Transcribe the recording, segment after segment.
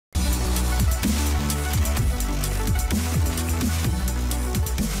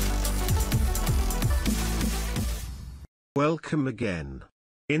Welcome again.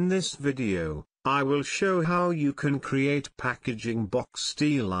 In this video, I will show how you can create packaging box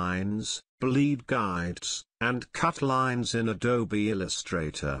D-lines, bleed guides, and cut lines in Adobe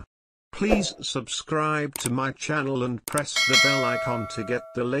Illustrator. Please subscribe to my channel and press the bell icon to get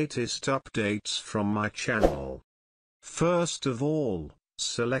the latest updates from my channel. First of all,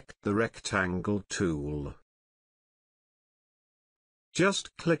 select the rectangle tool.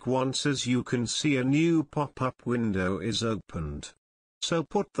 Just click once as you can see a new pop-up window is opened. So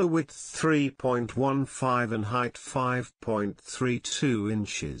put the width 3.15 and height 5.32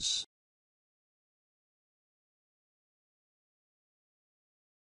 inches.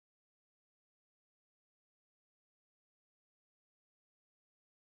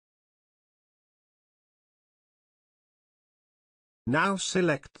 Now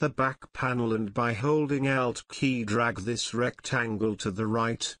select the back panel and by holding Alt key drag this rectangle to the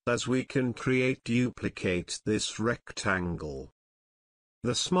right as we can duplicate this rectangle.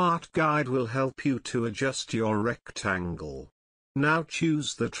 The Smart Guide will help you to adjust your rectangle. Now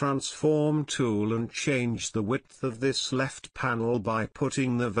choose the Transform tool and change the width of this left panel by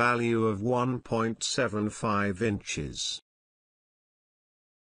putting the value of 1.75 inches.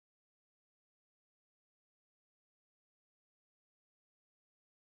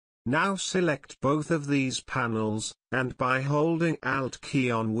 Now select both of these panels, and by holding Alt key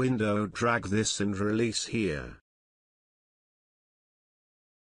on window drag this and release here.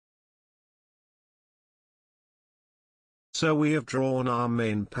 So we have drawn our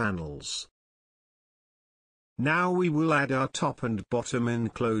main panels. Now we will add our top and bottom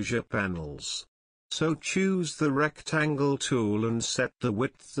enclosure panels. So choose the rectangle tool and set the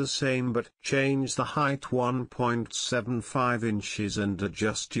width the same but change the height 1.75 inches and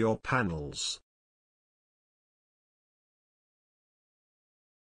adjust your panels.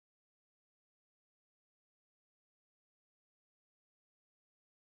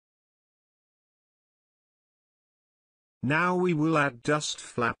 Now we will add dust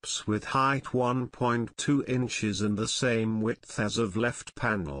flaps with height 1.2 inches and the same width as of left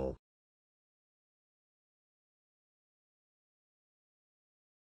panel.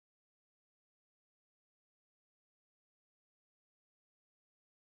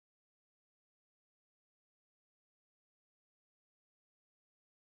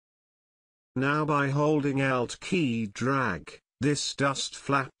 Now by holding Alt key drag this dust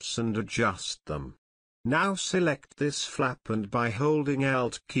flaps and adjust them. Now select this flap and by holding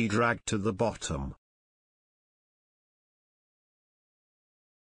Alt key drag to the bottom.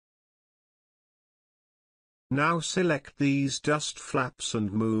 Now select these dust flaps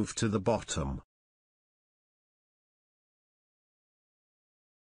and move to the bottom.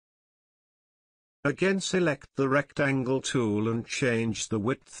 Again select the rectangle tool and change the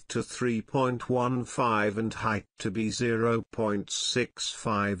width to 3.15 and height to be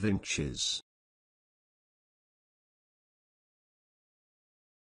 0.65 inches.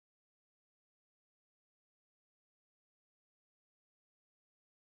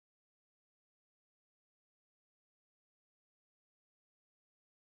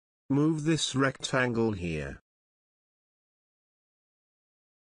 Move this rectangle here.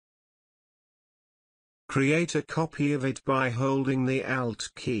 Create a copy of it by holding the Alt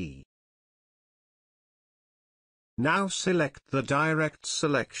key. Now select the Direct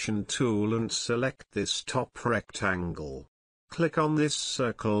Selection tool and select this top rectangle. Click on this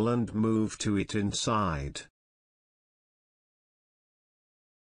circle and move to it inside.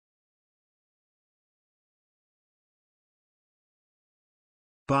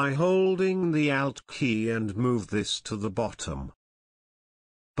 By holding the Alt key and move this to the bottom.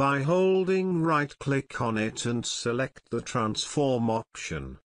 By holding right-click on it and select the Transform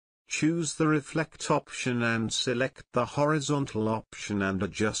option. Choose the Reflect option and select the Horizontal option and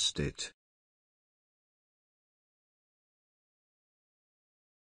adjust it.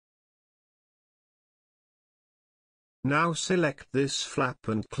 Now select this flap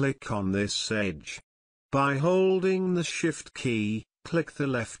and click on this edge. By holding the Shift key, click the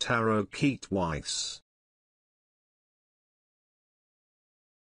left arrow key twice.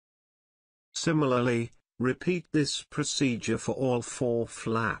 Similarly, repeat this procedure for all 4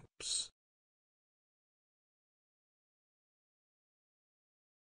 flaps.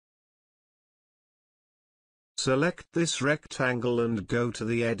 Select this rectangle and go to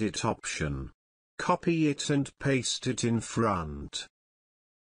the Edit option. Copy it and paste it in front.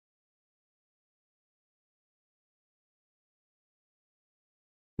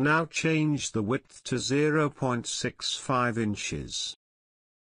 Now change the width to 0.65 inches.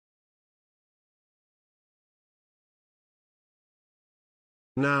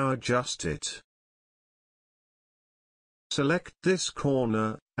 Now adjust it. Select this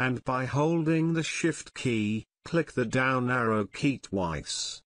corner, and by holding the Shift key, click the down arrow key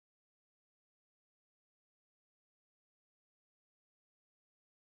twice.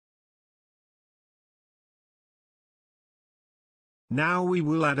 Now we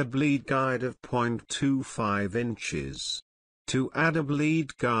will add a bleed guide of 0.25 inches. To add a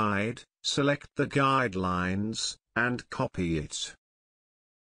bleed guide, select the guidelines, and copy it.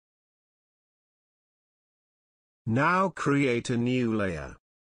 Now create a new layer.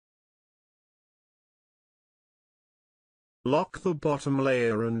 Lock the bottom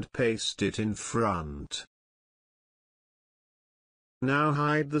layer and paste it in front. Now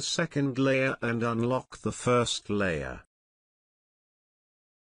hide the second layer and unlock the first layer.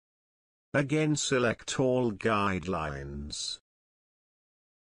 Again select all guidelines.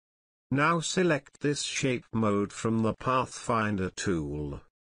 Now select this shape mode from the Pathfinder tool.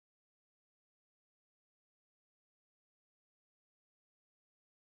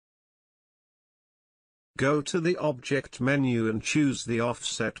 Go to the Object menu and choose the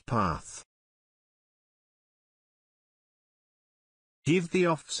Offset path. Give the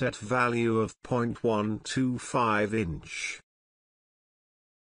offset value of 0.125 inch.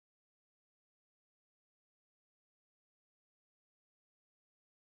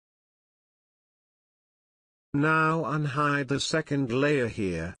 Now unhide the second layer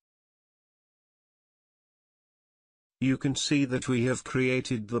here. You can see that we have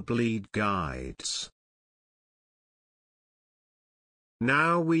created the bleed guides.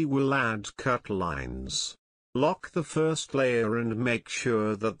 Now we will add cut lines. Lock the first layer and make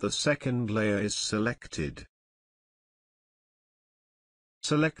sure that the second layer is selected.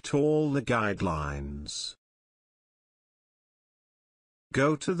 Select all the guidelines.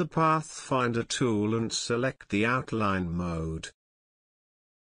 Go to the Pathfinder tool and select the outline mode.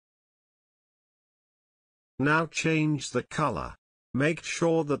 Now change the color. Make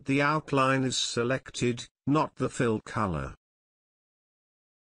sure that the outline is selected, not the fill color.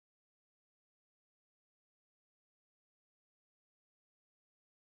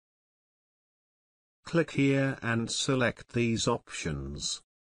 Click here and select these options.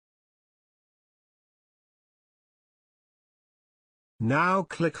 Now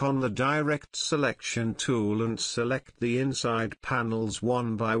click on the Direct Selection tool and select the inside panels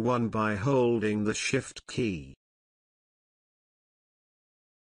one by holding the Shift key.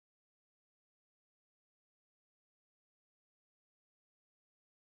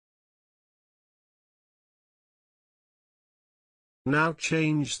 Now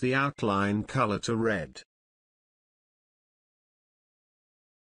change the outline color to red.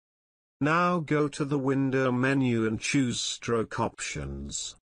 Now go to the window menu and choose Stroke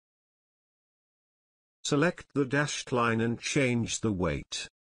Options. Select the dashed line and change the weight.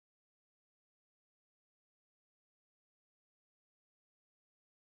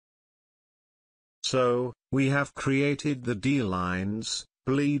 So, we have created the Dielines,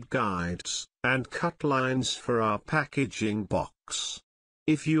 bleed guides, and cut lines for our packaging box.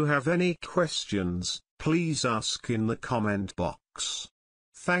 If you have any questions, please ask in the comment box.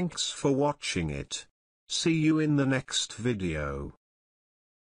 Thanks for watching it. See you in the next video.